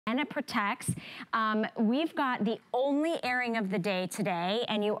and it protects. We've got the only airing of the day today,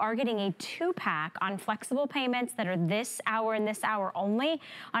 and you are getting a 2-pack on flexible payments that are this hour and this hour only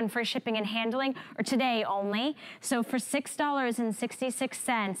on free shipping and handling, or today only. So for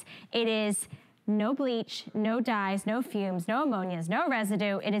 $6.66, it is no bleach, no dyes, no fumes, no ammonias, no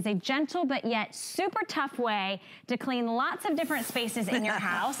residue. It is a gentle but yet super tough way to clean lots of different spaces in your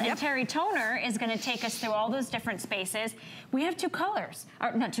house. And Terry Toner is gonna take us through all those different spaces. We have 2 colors,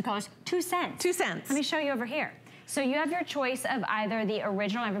 or not 2 colors, 2 scents. 2 scents. Let me show you over here. So you have your choice of either the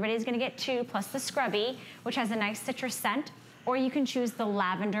original, everybody's gonna get 2, plus the scrubby, which has a nice citrus scent, or you can choose the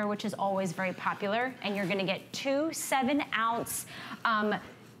lavender, which is always very popular, and you're gonna get 2 7-ounce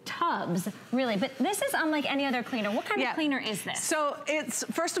tubs, really. But this is unlike any other cleaner. What kind of cleaner is this? So it's,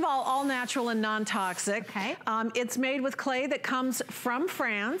 first of all natural and non-toxic. Okay. It's made with clay that comes from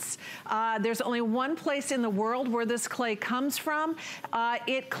France. There's only one place in the world where this clay comes from.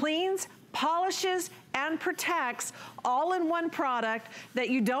 It cleans, polishes, and protects all in one product that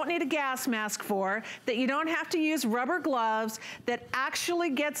you don't need a gas mask for, that you don't have to use rubber gloves, that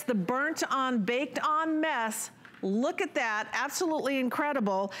actually gets the burnt on, baked on mess. Look at that, absolutely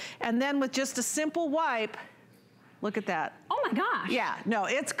incredible. And then with just a simple wipe, look at that. Oh my gosh. Yeah, no,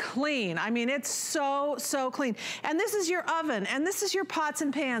 it's clean. I mean, it's so, so clean. And this is your oven, and this is your pots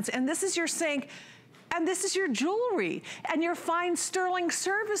and pans, and this is your sink, and this is your jewelry, and your fine sterling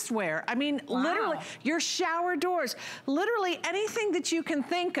serviceware. I mean, literally, your shower doors. Literally anything that you can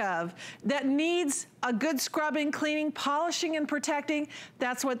think of that needs a good scrubbing, cleaning, polishing, and protecting,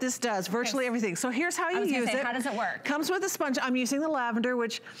 that's what this does, virtually everything. So here's how you use it. How does it work? Comes with a sponge. I'm using the lavender,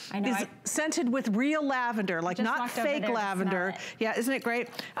 which is scented with real lavender, like not fake lavender. Yeah, isn't it great?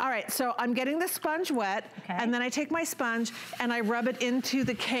 All right, so I'm getting the sponge wet, and then I take my sponge and I rub it into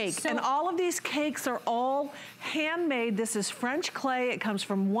the cake. So, and all of these cakes are all handmade. This is French clay. It comes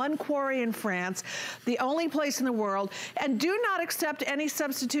from one quarry in France, the only place in the world, and do not accept any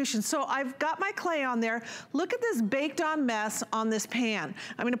substitution. So I've got my clay on there. Look at this baked on mess on this pan.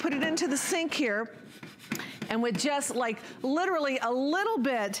 I'm gonna put it into the sink here, and with just like literally a little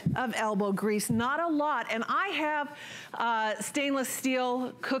bit of elbow grease, not a lot. And I have stainless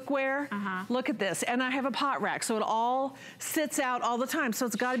steel cookware. Look at this. And I have a pot rack, so it all sits out all the time, so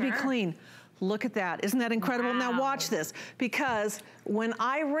it's gotta be clean. Look at that, isn't that incredible? Now watch this, because when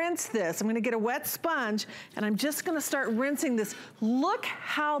I rinse this, I'm gonna get a wet sponge and I'm just gonna start rinsing this. Look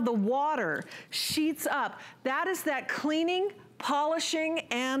how the water sheets up. That is that cleaning, polishing,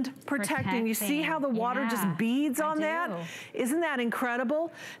 and protecting. You see how the water just beads on that? Isn't that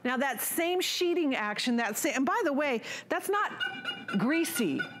incredible? Now that same sheeting action, and by the way, that's not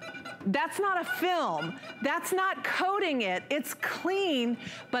greasy. That's not a film. That's not coating it. It's clean,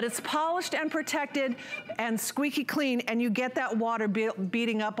 but it's polished and protected and squeaky clean, and you get that water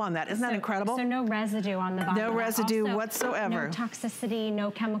beating up on that. Isn't that incredible? So no residue on the bottom. No residue also, whatsoever. No toxicity,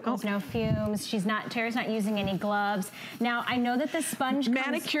 no chemicals, no fumes. Terry's not using any gloves. Now, I know that the sponge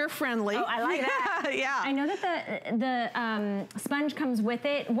manicure friendly. Oh, I like that. Yeah. I know that the sponge comes with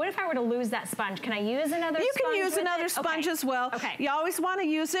it. What if I were to lose that sponge? Can I use another sponge? You can use another sponge as well. Okay. You always want to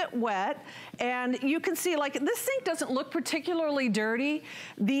use it wet. And you can see, like, this sink doesn't look particularly dirty.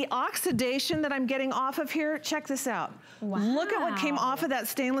 The oxidation that I'm getting off of here, check this out. Wow. Look at what came off of that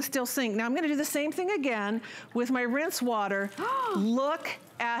stainless steel sink. Now I'm gonna do the same thing again with my rinse water. Look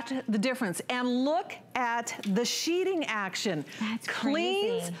at the difference, and look at the sheeting action. That's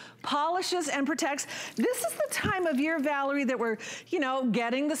cleans, crazy. Polishes, and protects. This is the time of year, Valerie, that we're, you know,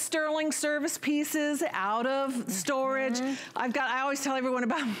 getting the sterling service pieces out of storage. I always tell everyone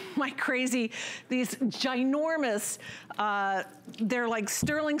about my these ginormous, they're like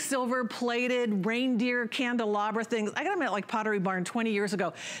sterling silver plated reindeer candelabra things. I got them at like Pottery Barn 20 years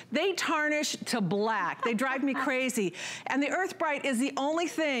ago. They tarnish to black. They drive me crazy. And the Earth Brite is the only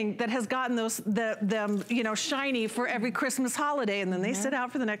thing that has gotten them, you know, shiny for every Christmas holiday, and then they sit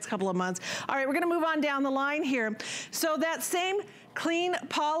out for the next couple of months. All right, we're gonna move on down the line here. So that same clean,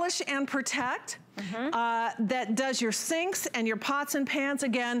 polish, and protect that does your sinks and your pots and pans.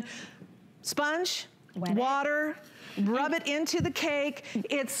 Again, sponge, water, rub it into the cake.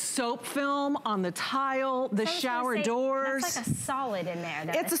 It's soap film on the tile, the shower doors. That's like a solid in there.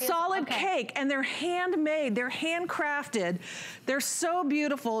 It's a solid cake, and they're handmade, they're handcrafted. They're so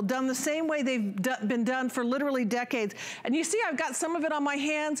beautiful, done the same way they've been done for literally decades. And you see, I've got some of it on my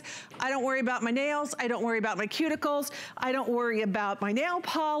hands. I don't worry about my nails. I don't worry about my cuticles. I don't worry about my nail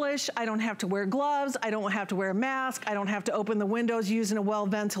polish. I don't have to wear gloves. I don't have to wear a mask. I don't have to open the windows using a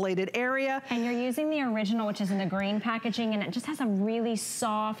well-ventilated area. And you're using the original, which is in the green packaging, and it just has a really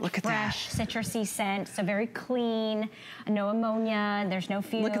soft, fresh, citrusy scent. So very clean, no ammonia, there's no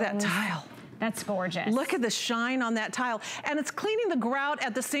fumes. Look at that tile. That's gorgeous. Look at the shine on that tile. And it's cleaning the grout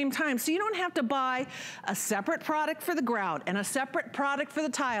at the same time. So you don't have to buy a separate product for the grout and a separate product for the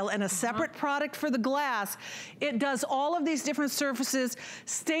tile and a separate product for the glass. It does all of these different surfaces.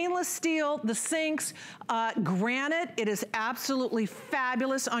 Stainless steel, the sinks, granite. It is absolutely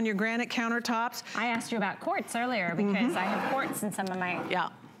fabulous on your granite countertops. I asked you about quartz earlier because I have quartz in some of my... Yeah.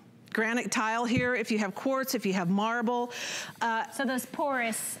 Granite tile here, if you have quartz, if you have marble. So those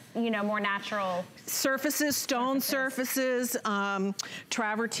porous, you know, more natural surfaces, stone surfaces,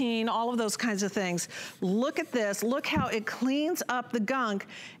 travertine, all of those kinds of things. Look at this. Look how it cleans up the gunk,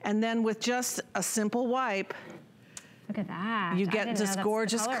 and then with just a simple wipe, look at that. You get this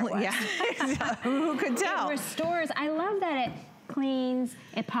gorgeous clean. Yeah, who could tell? It restores. I love that it cleans,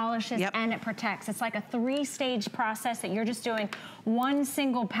 it polishes, and it protects. It's like a 3-stage process that you're just doing one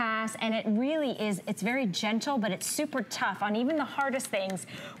single pass, and it really is, it's very gentle, but it's super tough on even the hardest things,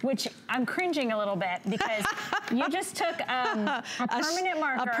 which I'm cringing a little bit because you just took a permanent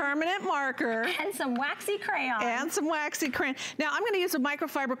marker. A permanent marker. And some waxy crayon. And some waxy crayon. Now, I'm gonna use a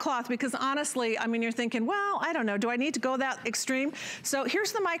microfiber cloth because honestly, I mean, you're thinking, well, I don't know, do I need to go that extreme? So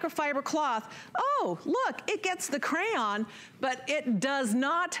here's the microfiber cloth. Oh, look, it gets the crayon, but it does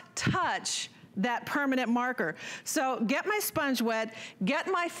not touch that permanent marker. So get my sponge wet, get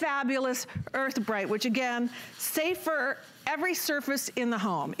my fabulous Earth Brite, which again, safe for every surface in the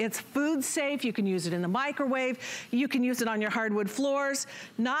home. It's food safe, you can use it in the microwave, you can use it on your hardwood floors.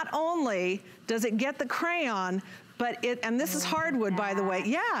 Not only does it get the crayon, but it, and this is hardwood by the way,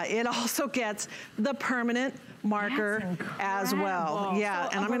 yeah, it also gets the permanent marker as well. Yeah,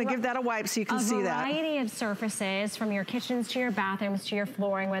 so and I'm gonna give that a wipe so you can see that. A variety of surfaces, from your kitchens to your bathrooms to your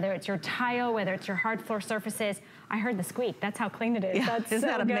flooring, whether it's your tile, whether it's your hard floor surfaces. I heard the squeak. That's how clean it is. Yeah, That's isn't so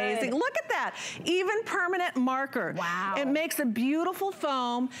that amazing? Good. Look at that. Even permanent marker. Wow. It makes a beautiful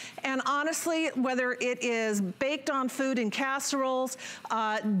foam. And honestly, whether it is baked on food in casseroles,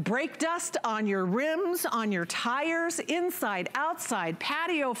 brake dust on your rims, on your tires, inside, outside,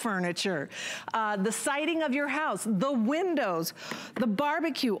 patio furniture, the siding of your house, the windows, the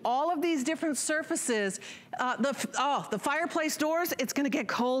barbecue, all of these different surfaces. The fireplace doors, it's gonna get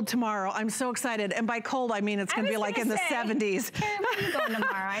cold tomorrow. I'm so excited. And by cold, I mean it's gonna be like in the 70s. Karen, where are you going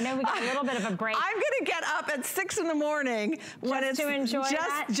tomorrow? I know we got a little bit of a break. I'm gonna get up at 6 in the morning when it's to enjoy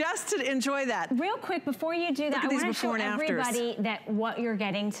just to enjoy that. Real quick, before you do that, I wanna show everybody that what you're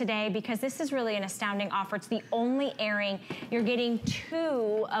getting today, because this is really an astounding offer. It's the only airing. You're getting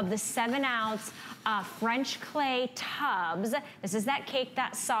 2 of the 7-ounce French clay tubs. This is that cake,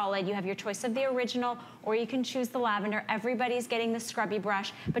 that solid. You have your choice of the original, or you can choose the lavender. Everybody's getting the scrubby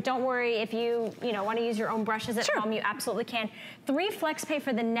brush, but don't worry if you want to use your own brushes at home, you absolutely can. 3 flex pay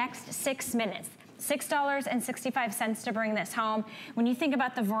for the next 6 minutes. $6.65 to bring this home. When you think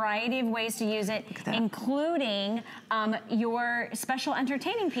about the variety of ways to use it, including your special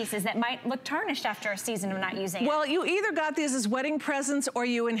entertaining pieces that might look tarnished after a season of not using it. Well, you either got these as wedding presents or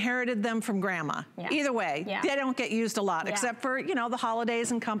you inherited them from grandma. Yeah. Either way, they don't get used a lot, except for, the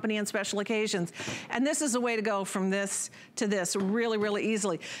holidays and company and special occasions. And this is a way to go from this to this really, really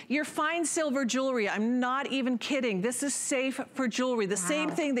easily. Your fine silver jewelry, I'm not even kidding. This is safe for jewelry. The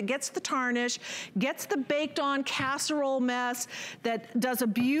same thing that gets the tarnish, gets the baked on casserole mess, that does a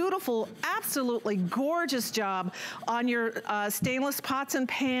beautiful, absolutely gorgeous job on your stainless pots and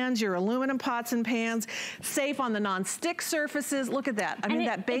pans, your aluminum pots and pans, safe on the non-stick surfaces. Look at that. I mean,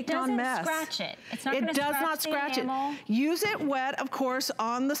 that baked on mess. It doesn't scratch it. It's not it does not scratch it. Use it wet, of course,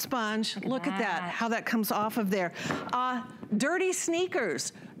 on the sponge. Look at that, how that comes off of there. Dirty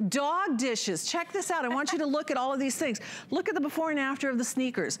sneakers, dog dishes. Check this out. I want you to look at all of these things. Look at the before and after of the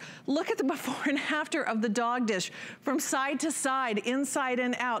sneakers. Look at the before and after of the dog dish from side to side, inside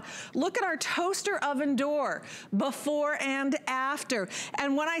and out. Look at our toaster oven door, before and after.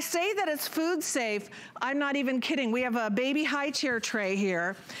 And when I say that it's food safe, I'm not even kidding. We have a baby high chair tray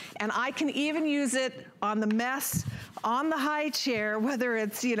here, and I can even use it on the mess on the high chair, whether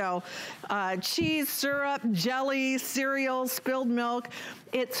it's, cheese, syrup, jelly, cereal, spilled milk.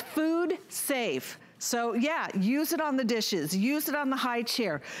 It's food safe. So yeah, use it on the dishes, use it on the high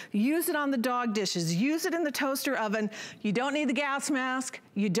chair, use it on the dog dishes, use it in the toaster oven. You don't need the gas mask,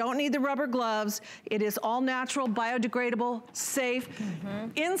 you don't need the rubber gloves. It is all natural, biodegradable, safe.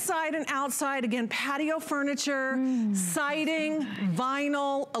 Inside and outside, again, patio furniture, siding,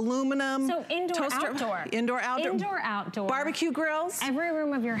 vinyl, aluminum. So indoor, outdoor. Indoor, outdoor. Indoor, outdoor. Barbecue grills. Every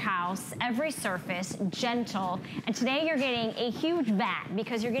room of your house, every surface, gentle. And today you're getting a huge vat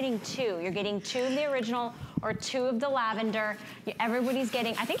because you're getting 2. You're getting 2 of the original or 2 of the lavender. Everybody's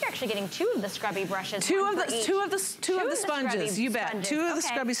getting, I think you're actually getting 2 of the scrubby brushes. Two of the sponges, you bet. 2 of the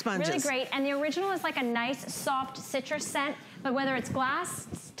scrubby sponges. Really great. And the original is like a nice, soft citrus scent. But whether it's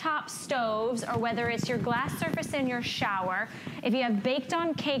glass top stoves or whether it's your glass surface in your shower, if you have baked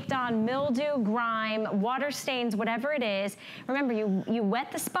on, caked on, mildew, grime, water stains, whatever it is, remember you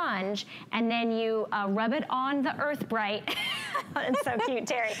wet the sponge and then you rub it on the Earth Brite. It's so cute,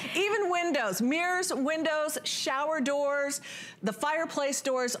 Terry. Even windows, mirrors, windows, shower doors, the fireplace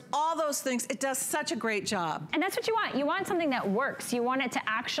doors, all those things, it does such a great job. And that's what you want. You want something that works. You want it to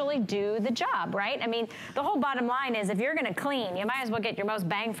actually do the job, right? I mean, the whole bottom line is if you're gonna clean, you might as well get your most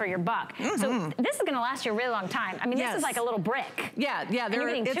bang for your buck. So this is gonna last you a really long time. I mean, this is like a little brick. Yeah,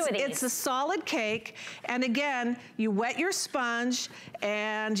 it's a solid cake. And again, you wet your sponge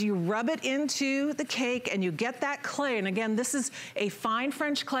and you rub it into the cake and you get that clay. And again, this is a fine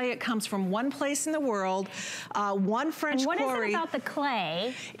French clay. It comes from one place in the world, one French quarry. And what is it about the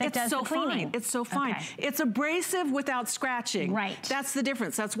clay that does the cleaning? It's so fine. Okay. It's abrasive without scratching. Right. That's the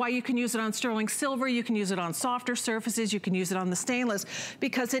difference. That's why you can use it on sterling silver. You can use it on softer surfaces. You can use it on the stainless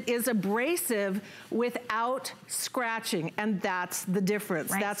because it is abrasive without scratching. And that's the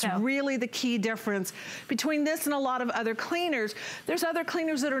difference. Right, that's really the key difference between this and a lot of other cleaners. There's other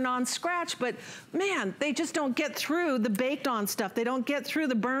cleaners that are non-scratch, but man, they just don't get through the baked on stuff. They don't get through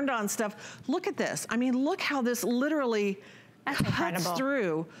the burned on stuff. Look at this. I mean, look how this literally cuts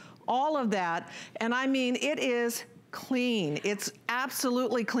through all of that. And I mean, it is clean. It's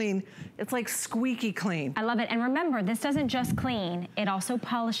absolutely clean. It's like squeaky clean. I love it. And remember, this doesn't just clean, it also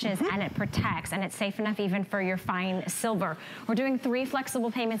polishes and it protects, and it's safe enough even for your fine silver. We're doing 3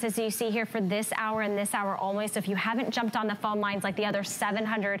 flexible payments as you see here for this hour and this hour only. So if you haven't jumped on the phone lines like the other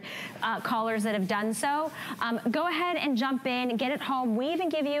 700 callers that have done so, go ahead and jump in, get it home. We even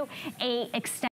give you a extended